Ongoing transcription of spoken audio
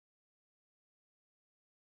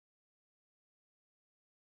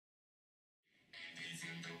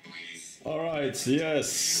Alright,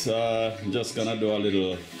 yes, just gonna do a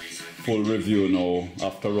little full review now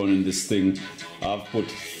after running this thing. I've put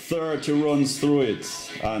 30 runs through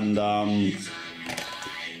it, and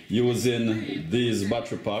using these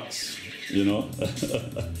battery packs, you know.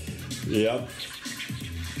 Yep,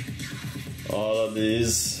 all of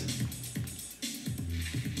these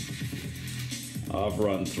I've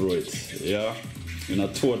run through it, yeah, in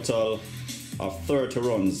a total of 30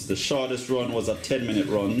 runs. The shortest run was a 10-minute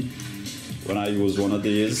run when I used one of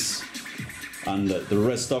these, and the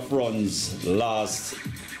rest of runs last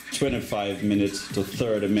 25 minutes to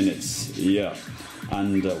 30 minutes, yeah.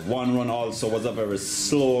 And one run also was a very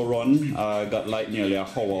slow run. I got like nearly a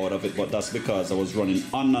hour out of it, but that's because I was running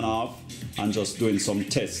on and off and just doing some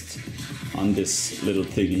tests on this little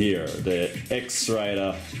thing here, the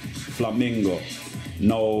X-Rider Flamingo.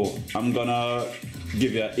 Now I'm gonna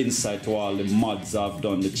give you an insight to all the mods I've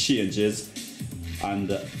done, the changes,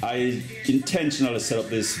 and I intentionally set up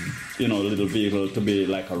this, you know, little vehicle to be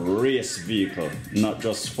like a race vehicle, not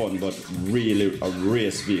just fun, but really a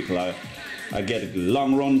race vehicle. I get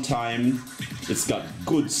long run time, it's got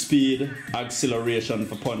good speed, acceleration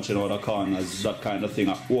for punching out of corners, that kind of thing,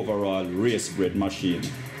 an overall race bred machine,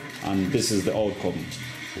 and this is the outcome.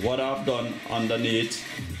 What I've done underneath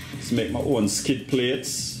is make my own skid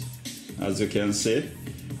plates, as you can see,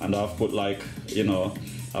 and I've put, like, you know,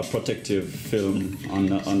 a protective film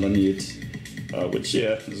on underneath, which,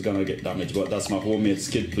 yeah, is gonna get damaged, but that's my homemade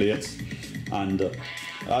skid plate. And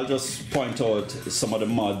I'll just point out some of the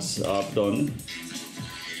mods I've done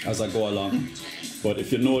as I go along. But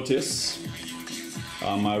if you notice,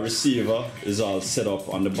 my receiver is all set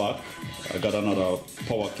up on the back. I got another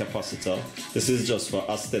power capacitor. This is just for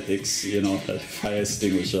aesthetics, you know, a fire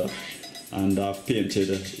extinguisher. And I've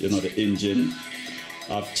painted, you know, the engine.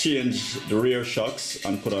 I've changed the rear shocks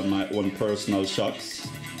and put on my own personal shocks.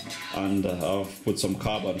 And I've put some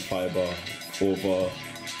carbon fiber over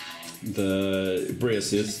the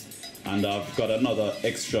braces, and I've got another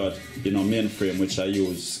extra, you know, mainframe which I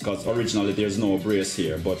use, because originally there's no brace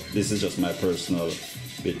here, but this is just my personal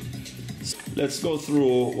bit. Let's go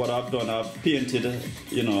through what I've done. I've painted,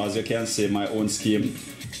 you know, as you can see, my own scheme,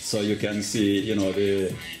 so you can see, you know,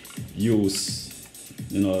 the use,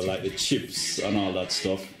 you know, like the chips and all that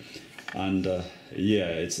stuff. And yeah,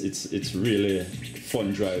 it's really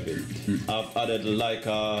fun driving. I've added like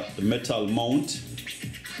a metal mount,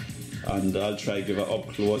 and I'll try to give it up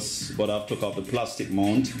close, but I've took off the plastic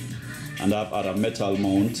mount and I've added a metal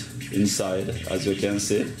mount inside, as you can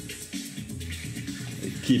see.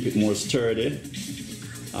 Keep it more sturdy.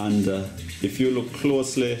 And if you look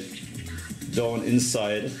closely down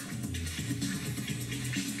inside,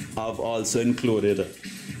 I've also included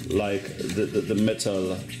like the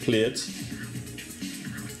metal plate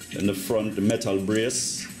in the front, the metal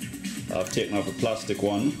brace. I've taken off the plastic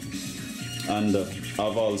one, and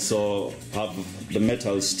I've also have the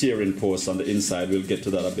metal steering post on the inside. We'll get to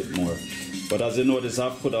that a bit more. But as you notice,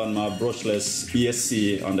 I've put on my brushless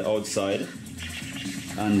ESC on the outside,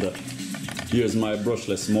 and here's my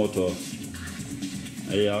brushless motor.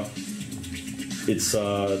 Yeah, it's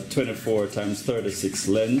 24 x 36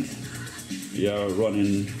 length. Yeah,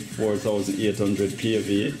 running 4,800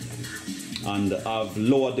 kV. And I've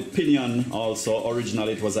lowered the pinion also.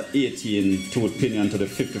 Originally it was an 18 tooth pinion to the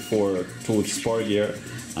 54 tooth spur gear,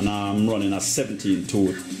 and I'm running a 17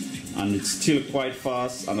 tooth, and it's still quite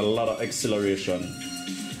fast and a lot of acceleration.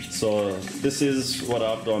 So this is what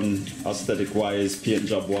I've done aesthetic wise, paint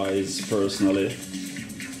job wise, personally.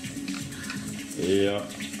 Yeah.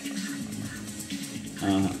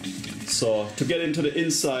 So to get into the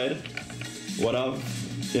inside, what I've,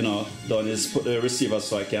 you know, done is put the receiver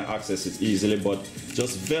so I can access it easily, but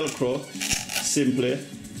just Velcro, simply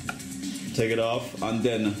take it off. And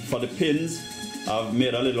then for the pins, I've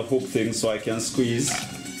made a little hook thing so I can squeeze,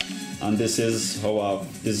 and this is how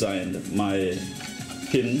I've designed my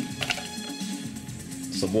pin.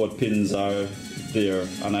 So both pins are there,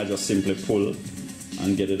 and I just simply pull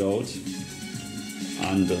and get it out.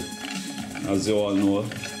 And as you all know,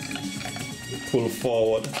 pull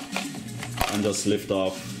forward and just lift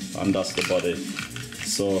off, and that's the body.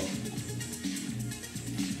 So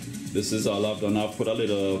this is all I've done. I've put a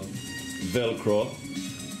little Velcro,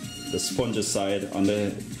 the spongy side on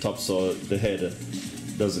the top, so the head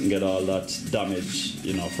doesn't get all that damage,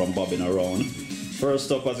 you know, from bobbing around.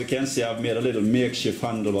 First up, as you can see, I've made a little makeshift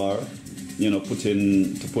handlebar, you know, to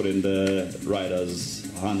put in the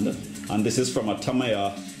rider's hand. And this is from a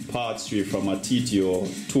Tamiya Parts 3, from a TTO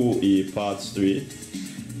 2E Parts 3.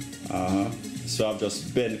 So I've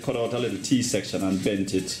just cut out a little T section and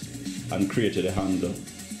bent it and created a handle,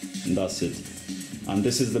 and that's it. And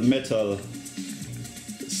this is the metal,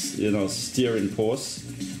 you know, steering post,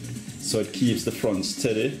 so it keeps the front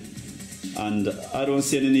steady. And I don't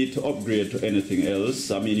see any need to upgrade to anything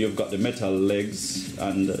else. I mean, you've got the metal legs,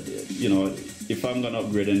 and you know, if I'm gonna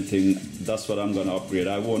upgrade anything, that's what I'm gonna upgrade.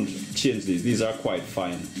 I won't change these. These are quite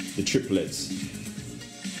fine, the triplets.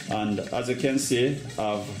 And as you can see,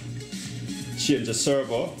 I've changed the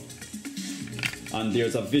servo, and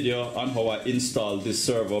there's a video on how I installed this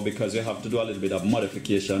servo, because you have to do a little bit of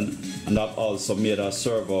modification. And I've also made a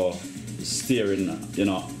servo steering, you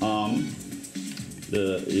know, arm,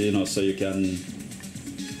 you know, so you can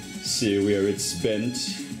see where it's bent,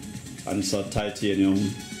 and it's a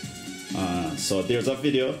titanium. So there's a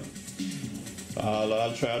video.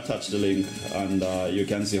 I'll try to attach the link, and you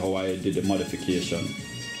can see how I did the modification.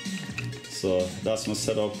 So that's my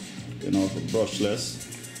setup, you know, brushless.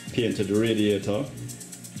 Painted the radiator,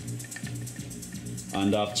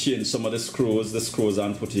 and I've changed some of the screws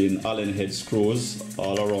and put in Allen head screws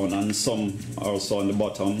all around, and some also on the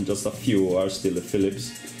bottom. Just a few are still the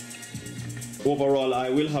Phillips. Overall, I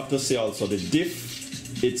will have to say also the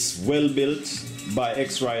diff, it's well built by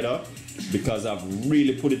X-Rider, because I've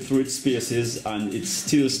really put it through its paces and it's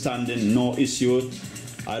still standing, no issue.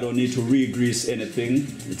 I don't need to re-grease anything.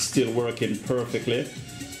 It's still working perfectly.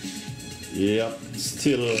 Yeah,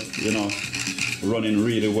 still, you know, running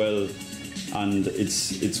really well, and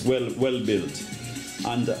it's well built.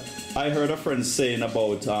 And I heard a friend saying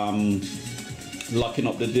about locking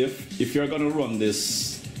up the diff. If you're gonna run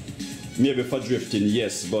this, maybe for drifting,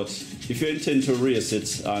 yes, but if you intend to race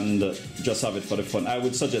it and just have it for the fun, I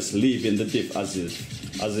would suggest leaving the diff as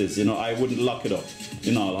is. You know, I wouldn't lock it up.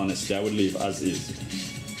 In all honesty, I would leave as is.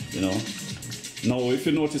 You know. Now, if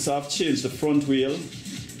you notice, I've changed the front wheel.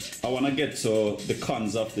 I want to get to the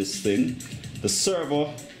cons of this thing. The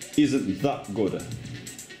servo isn't that good,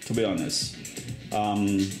 to be honest.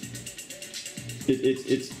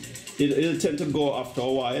 It'll tend to go after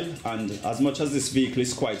a while, and as much as this vehicle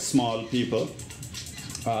is quite small, people,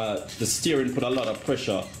 the steering put a lot of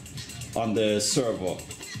pressure on the servo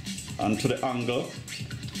and to the angle.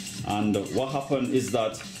 And what happened is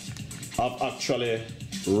that I've actually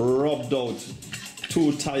rubbed out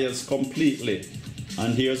 2 tires completely.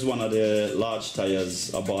 And here's one of the large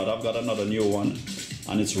tires I bought. I've got another new one,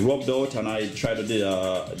 and it's rubbed out, and I tried to do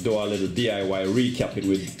a little DIY recapping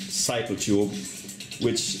with cycle tube,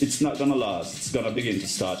 which it's not gonna last. It's gonna begin to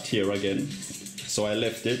start tear again. So I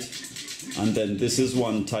left it, and then this is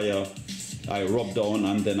one tire I rubbed down,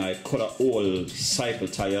 and then I cut an old cycle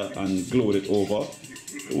tire and glued it over.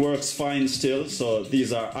 It works fine still, so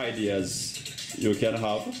these are ideas you can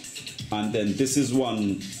have. And then this is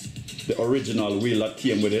one, the original wheel that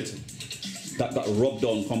came with it, that got rubbed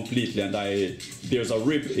down completely, and there's a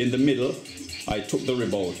rib in the middle. I took the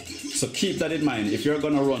rib out. So keep that in mind. If you're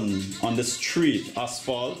gonna run on the street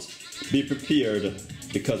asphalt, be prepared,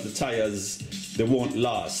 because the tires, they won't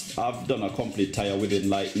last. I've done a complete tire within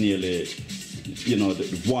like nearly, you know,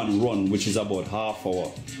 one run, which is about half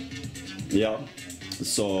hour. Yeah,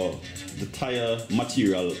 so the tire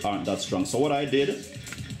material aren't that strong. So what I did,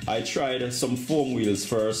 I tried some foam wheels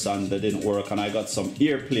first, and they didn't work, and I got some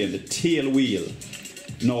airplane, the tail wheel.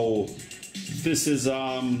 Now, this is,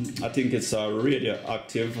 I think it's a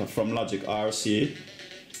radioactive from Logic RC,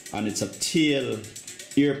 and it's a tail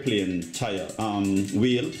airplane tire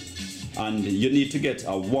wheel, and you need to get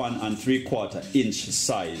a 1 3/4 inch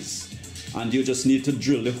size, and you just need to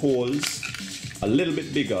drill the holes a little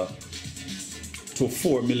bit bigger to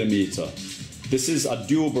 4 millimeter. This is a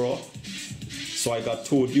Dubro. So I got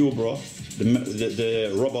 2 Dubro.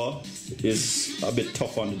 The rubber is a bit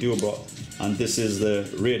tough on the Dubro, and this is the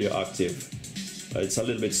radioactive. It's a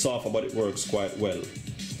little bit softer, but it works quite well.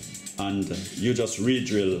 And you just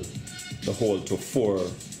re-drill the hole to 4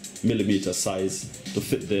 millimeter size to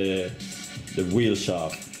fit the wheel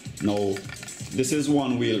shaft. Now, this is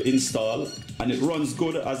one wheel install, and it runs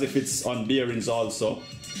good as if it's on bearings also.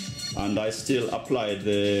 And I still applied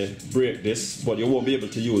the brake disc, but you won't be able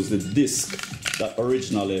to use the disc that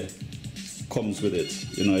originally comes with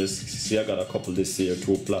it. You know, you see I got a couple discs here,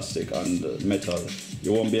 2 plastic and metal.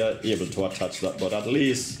 You won't be able to attach that, but at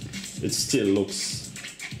least it still looks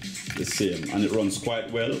the same, and it runs quite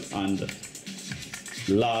well and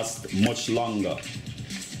lasts much longer.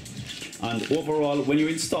 And overall, when you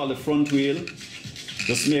install the front wheel,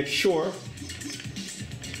 just make sure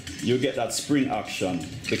you get that spring action,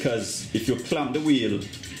 because if you clamp the wheel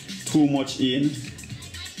too much in,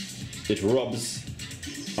 it rubs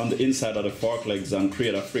on the inside of the fork legs and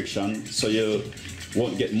create a friction, so you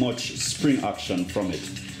won't get much spring action from it.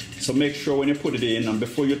 So make sure when you put it in, and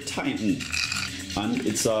before you tighten, and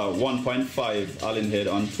it's a 1.5 Allen head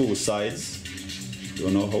on 2 sides.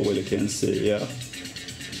 Don't know how well you can see, yeah.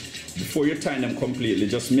 Before you tighten them completely,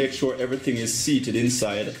 just make sure everything is seated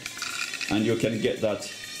inside and you can get that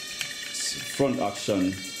front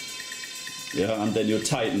action, yeah, and then you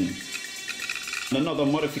tighten. Another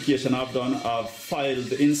modification I've done, I've filed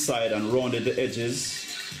the inside and rounded the edges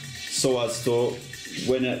so as to,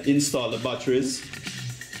 when I install the batteries,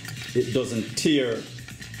 it doesn't tear.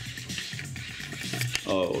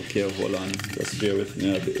 Oh, okay, hold on, just bear with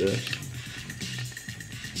me a bit there.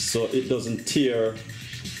 So it doesn't tear,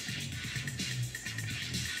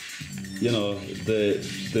 you know,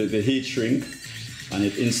 the heat shrink, and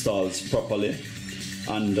it installs properly.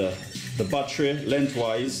 And the battery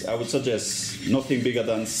lengthwise, I would suggest nothing bigger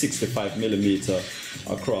than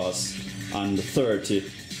 65mm across and 30,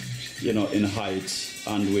 you know, in height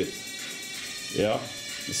and width. Yeah.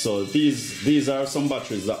 So these are some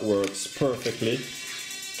batteries that works perfectly.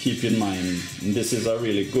 Keep in mind, this is a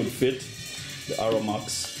really good fit, the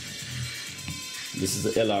Aromax. This is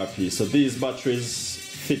the LRP. So these batteries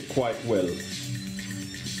fit quite well.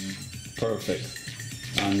 Perfect.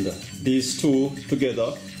 And these two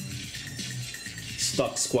together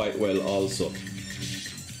stocks quite well also.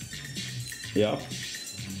 Yeah.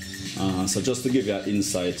 So just to give you an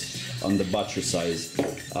insight on the battery size,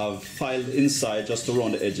 I've filed inside just to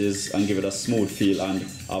round the edges and give it a smooth feel, and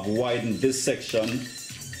I've widened this section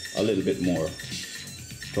a little bit more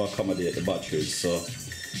to accommodate the batteries. So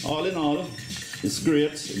all in all, it's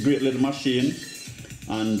great little machine,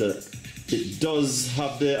 and it does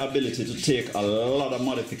have the ability to take a lot of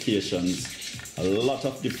modifications, a lot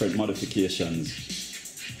of different modifications,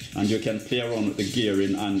 and you can play around with the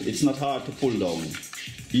gearing, and it's not hard to pull down,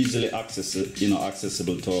 easily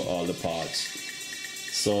accessible to all the parts.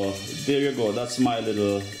 So there you go, that's my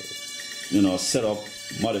little, you know, setup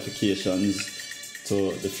modifications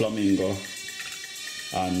to the Flamingo,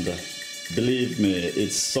 and believe me,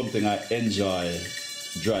 it's something I enjoy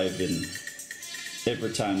driving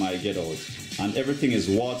every time I get out. And everything is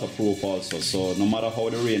waterproof also, so no matter how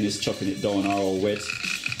the rain is chucking it down or how wet,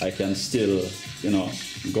 I can still, you know,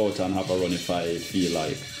 go out and have a run if I feel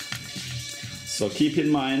like. So keep in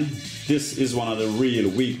mind, this is one of the real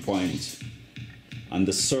weak points, and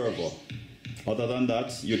the servo. Other than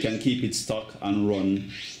that, you can keep it stuck and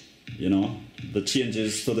run, you know. The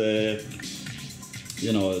changes to the,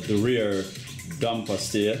 you know, the rear damper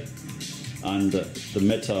steer and the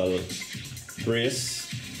metal brace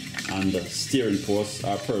and the steering post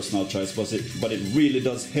are personal choice, but it really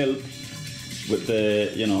does help with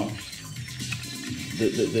the, you know,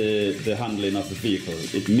 the handling of the vehicle.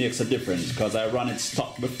 It makes a difference, because I ran it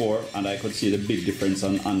stock before and I could see the big difference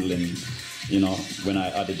on handling, you know, when I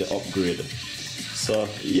added the upgrade. So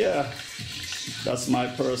yeah, that's my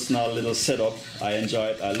personal little setup. I enjoy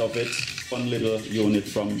it, I love it. Fun little unit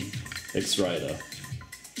from X-Rider.